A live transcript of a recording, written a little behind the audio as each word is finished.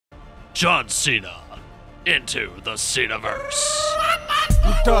John Cena into the Cenaverse.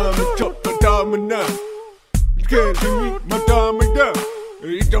 You can't see my time now.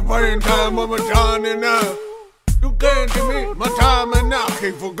 It's the first time of my time now. You can't see me, my time now.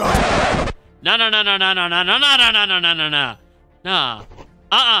 Can't forget. No. No. No.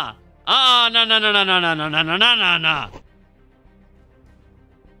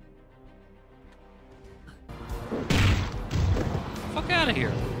 Fuck out of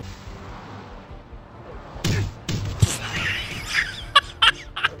here.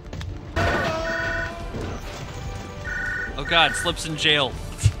 Oh God, Slip's in jail.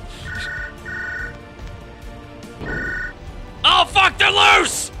 Oh fuck, they're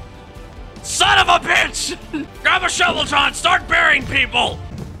loose! Son of a bitch! Grab a shovel, John, start burying people!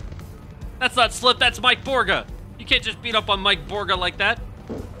 That's not Slip, that's Mike Borga. You can't just beat up on Mike Borga like that.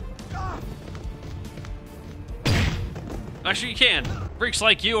 Actually, you can. Freaks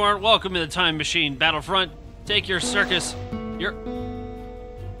like you aren't welcome in the time machine, Battlefront. Take your circus.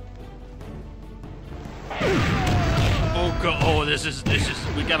 Oh god, oh, this is,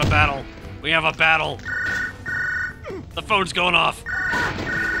 we got a battle. We have a battle. The phone's going off.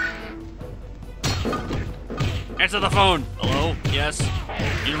 Answer the phone. Hello? Yes?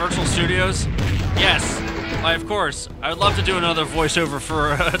 Universal Studios? Yes. Why, of course. I would love to do another voiceover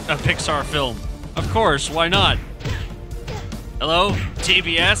for a Pixar film. Of course, why not? Hello?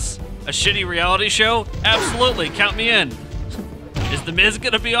 TBS? A shitty reality show? Absolutely, count me in. Is The Miz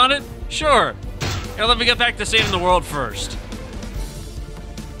gonna be on it? Sure. Now let me get back to saving the world first.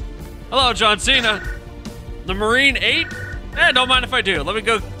 Hello, John Cena. The Marine 8? Eh, don't mind if I do. Let me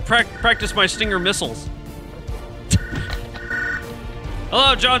go practice my Stinger missiles.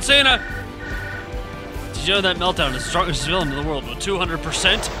 Hello, John Cena. Did you know that Meltdown is the strongest villain in the world with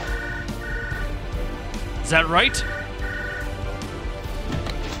 200%? Is that right?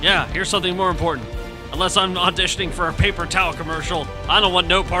 Yeah, here's something more important. Unless I'm auditioning for a paper towel commercial, I don't want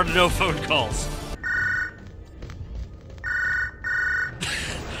no part of no phone calls.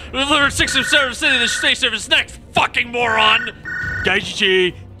 We delivered 6 of 7 City to stay service next, fucking moron! Guys, you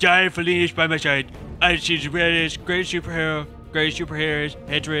see, giant Felice by my side. I see the greatest superheroes,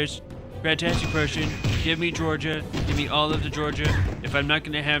 headdress, fantastic person. Give me Georgia, give me all of the Georgia. If I'm not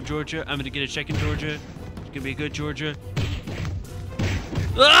gonna have Georgia, I'm gonna get a second Georgia. It's gonna be a good Georgia.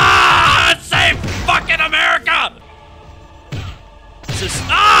 Ah! Save fucking America! This is,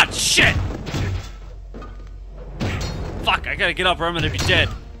 shit! Fuck, I gotta get up or I'm gonna be dead.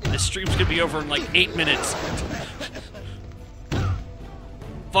 This stream's gonna be over in like 8 minutes.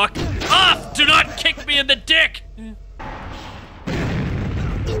 Fuck off! Do not kick me in the dick!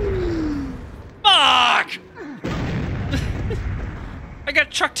 Fuck! I got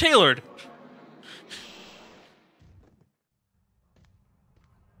Chuck Taylored.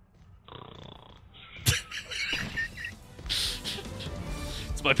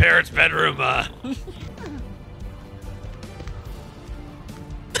 It's my parents' bedroom,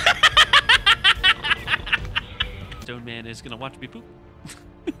 Stone Man is gonna watch me poop.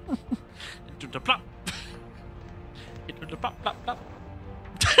 Into the plop. Into the plop, plop, plop.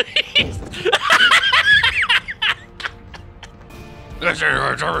 This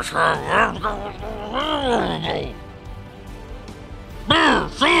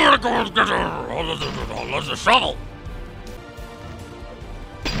is a shovel.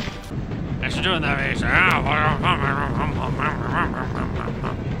 Thanks for doing that,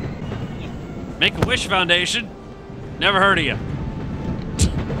 Make-A-Wish Foundation? Never heard of you.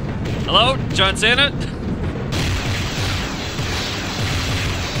 Hello, John Cena?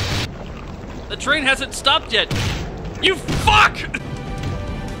 The train hasn't stopped yet. You fuck!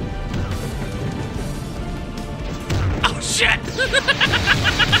 Oh, shit!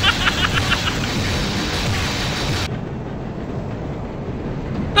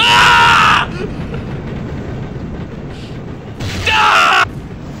 Ah! Ah!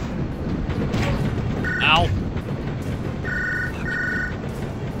 Ow.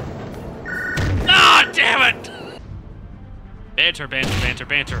 Ah, damn it! Banter, banter, banter,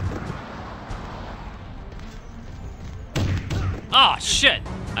 banter. Ah, shit!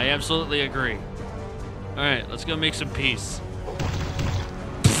 I absolutely agree. Alright, let's go make some peace.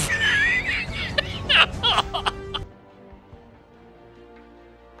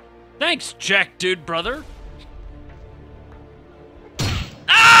 Thanks, Jack Dude brother.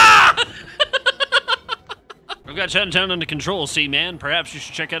 Ah! I've got Chinatown under control, C-Man. Perhaps you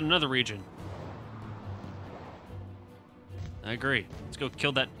should check out another region. I agree. Let's go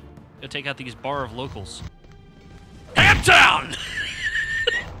kill that. Go take out these bar of locals. Hamtown!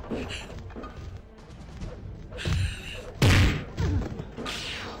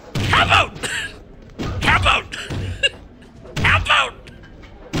 Come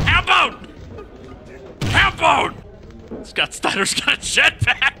Snyder's got a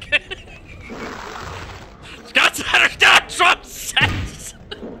jetpack! Scott Snyder's got a drum set!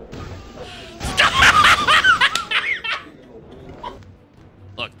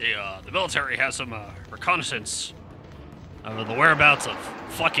 Look, the military has some reconnaissance of the whereabouts of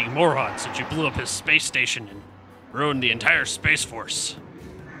fucking moron since you blew up his space station and ruined the entire Space Force.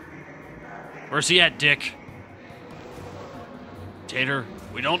 Where's he at, Dick? Tater,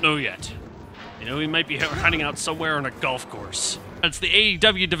 we don't know yet. You know, he might be hiding out somewhere on a golf course. That's the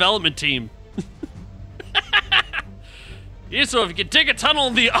AEW development team. Yeah, so if you can dig a tunnel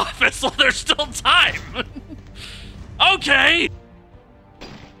in the office while there's still time. Okay.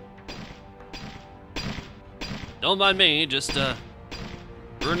 Don't mind me, just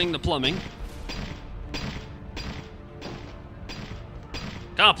ruining the plumbing.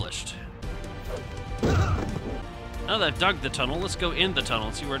 Accomplished. Now that I've dug the tunnel, let's go in the tunnel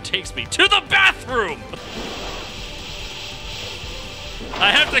and see where it takes me. To the bathroom!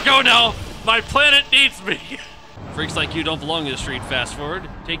 I have to go now. My planet needs me. Freaks like you don't belong in the street, fast forward.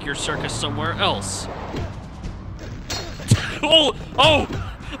 Take your circus somewhere else. Oh!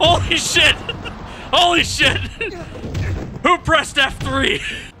 Holy shit! Holy shit! Who pressed F3?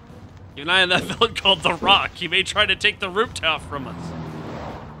 You and I and that villain called The Rock. He may try to take the rooftop from us.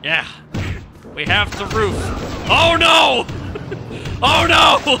 Yeah. We have the roof. Oh no! Oh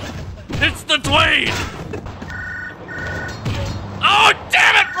no! It's the Dwayne! Oh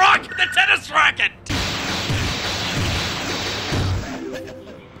damn it, Rock! The tennis racket!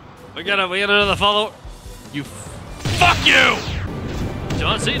 We got another follow. You fuck you!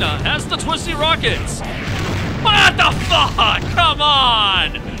 John Cena has the twisty rockets. What the fuck? Come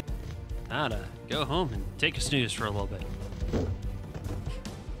on! Now to go home and take a snooze for a little bit.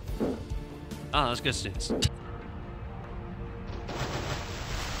 Oh, that's good snooze.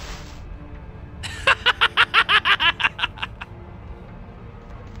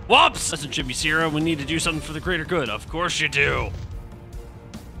 Whoops! Listen, Jimmy Sierra, we need to do something for the greater good. Of course you do.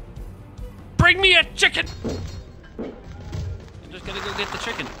 Bring me a chicken! I'm just gonna go get the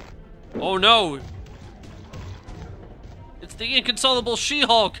chicken. Oh no! It's the inconsolable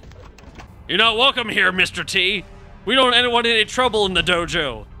She-Hulk! You're not welcome here, Mr. T. We don't want any trouble in the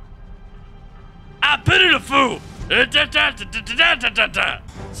dojo. I put it a foo! This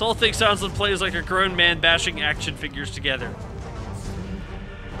whole thing sounds and plays like a grown man bashing action figures together.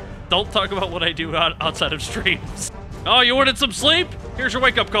 Don't talk about what I do outside of streams. Oh, you wanted some sleep? Here's your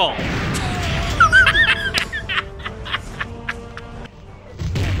wake-up call.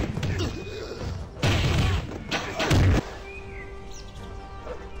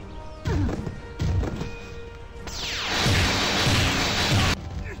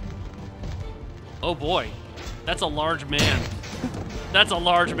 Oh boy, that's a large man. That's a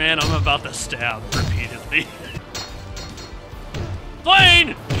large man I'm about to stab repeatedly.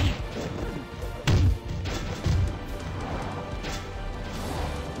 Plane!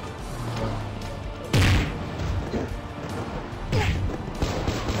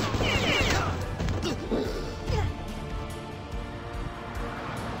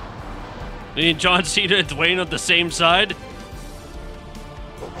 Me and John Cena and Dwayne on the same side?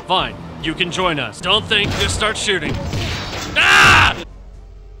 Fine, you can join us. Don't think, just start shooting. Ah!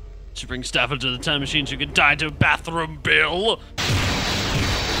 Should bring staff into the time machine so you can die to a bathroom bill.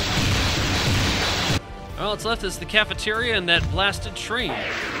 All that's left is the cafeteria and that blasted train.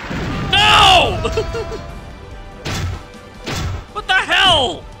 No! What the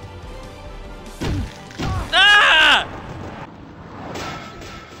hell? Ah!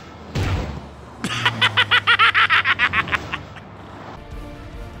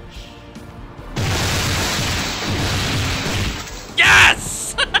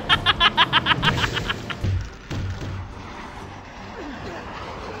 Yes!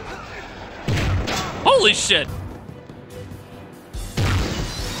 Holy shit!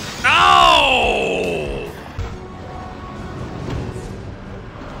 No!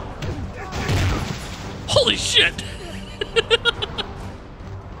 Holy shit!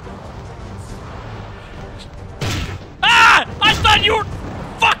 Ah! I thought you were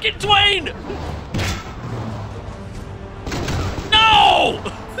fucking Dwayne! No!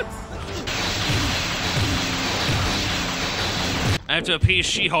 I have to appease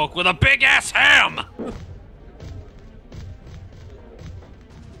She-Hulk with a big-ass ham!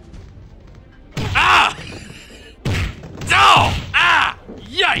 Ah! No! Ah!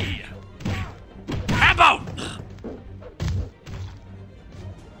 Yay! How about?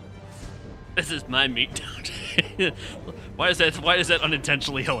 This is my meatdown. Why is that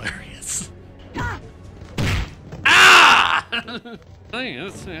unintentionally hilarious? Ah! I think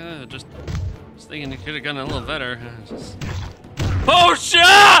just thinking it could have gone a little better. Oh shit!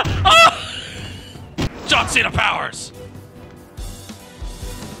 Oh! John Cena powers!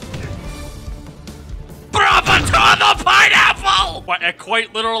 Bravo to the pineapple! What, a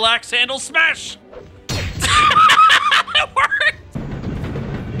quite literal axe handle smash! It worked!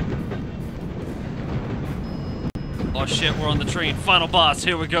 Oh shit, we're on the train. Final boss,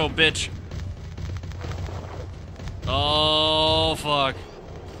 here we go, bitch. Oh fuck.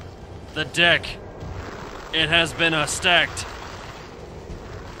 The deck. It has been stacked.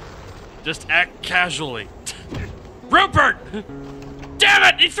 Just act casually. Rupert! Damn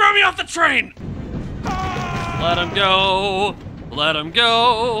it! He threw me off the train! Let him go. Let him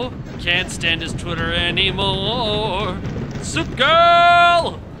go. Can't stand his Twitter anymore. Soup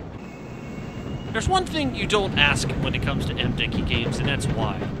girl! There's one thing you don't ask when it comes to M-Dicky games, and that's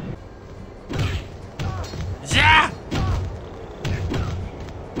why. Yeah!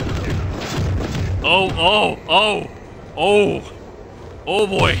 Oh boy. Oh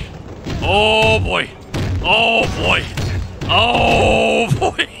boy. Oh boy. Oh boy.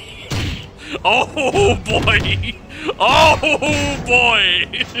 Oh boy. Oh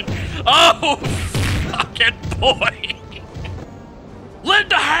boy. Oh fucking boy.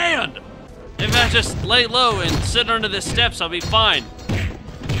 Lend a hand. If I just lay low and sit under the steps, I'll be fine.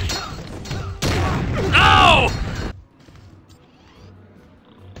 No!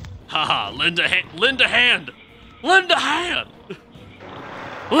 Haha, lend a hand. Lend a hand. Lend a hand.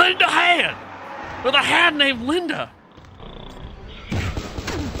 Lend a hand. With a hand named Linda.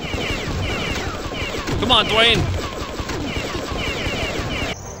 Come on, Dwayne.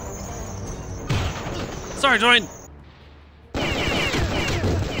 Sorry, Dwayne.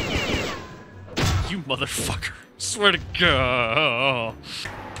 You motherfucker. Swear to God.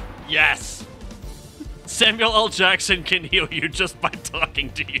 Yes. Samuel L. Jackson can heal you just by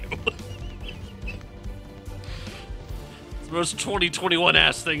talking to you. It's the most 2021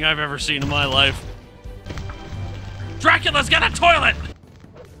 ass thing I've ever seen in my life. Dracula's got a toilet!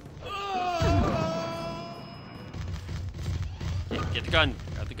 Get the gun.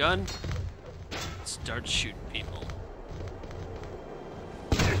 Got the gun. Start shooting people.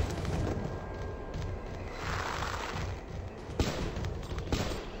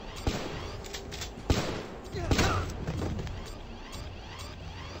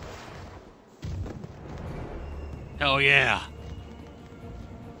 Hell yeah.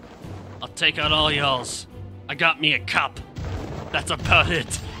 I'll take out all y'alls. I got me a cup. That's about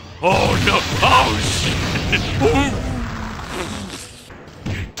it. Oh no! Oh shit!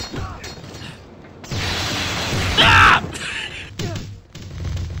 Ah!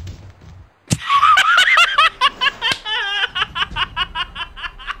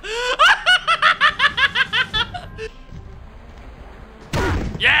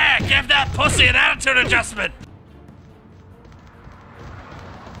 Yeah, give that pussy an attitude adjustment.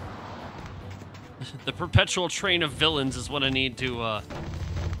 The perpetual train of villains is what I need to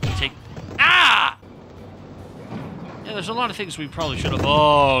take. Ah! Yeah, there's a lot of things we probably should have.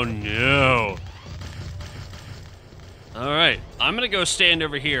 Oh no. Alright, I'm gonna go stand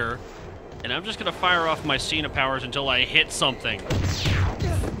over here, and I'm just gonna fire off my Cena powers until I hit something.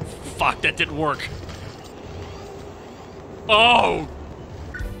 Fuck, that didn't work. Oh!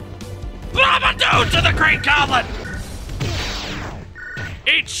 Blabadoo to the Great Goblet!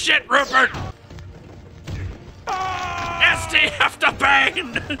 Eat shit, Rupert! STF to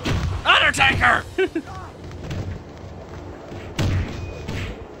Bane! Undertaker!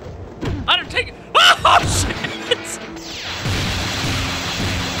 Undertaker! Oh shit!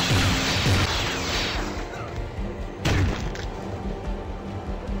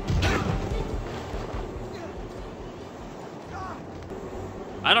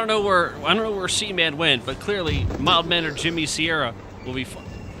 I don't know where Seaman went, but clearly mild-mannered Jimmy Sierra will be fun.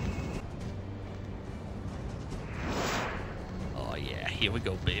 Oh yeah, here we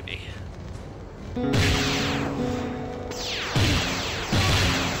go, baby.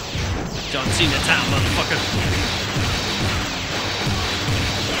 John Cena time, motherfucker.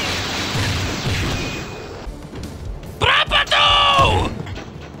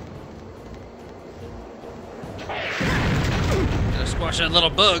 Squash that little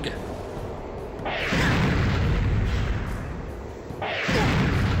bug.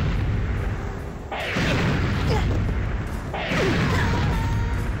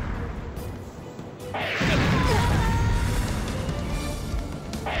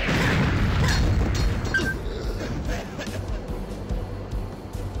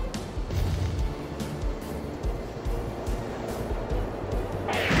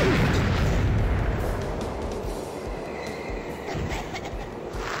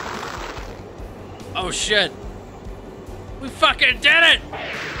 Oh shit. We fucking did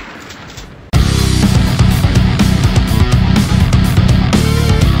it!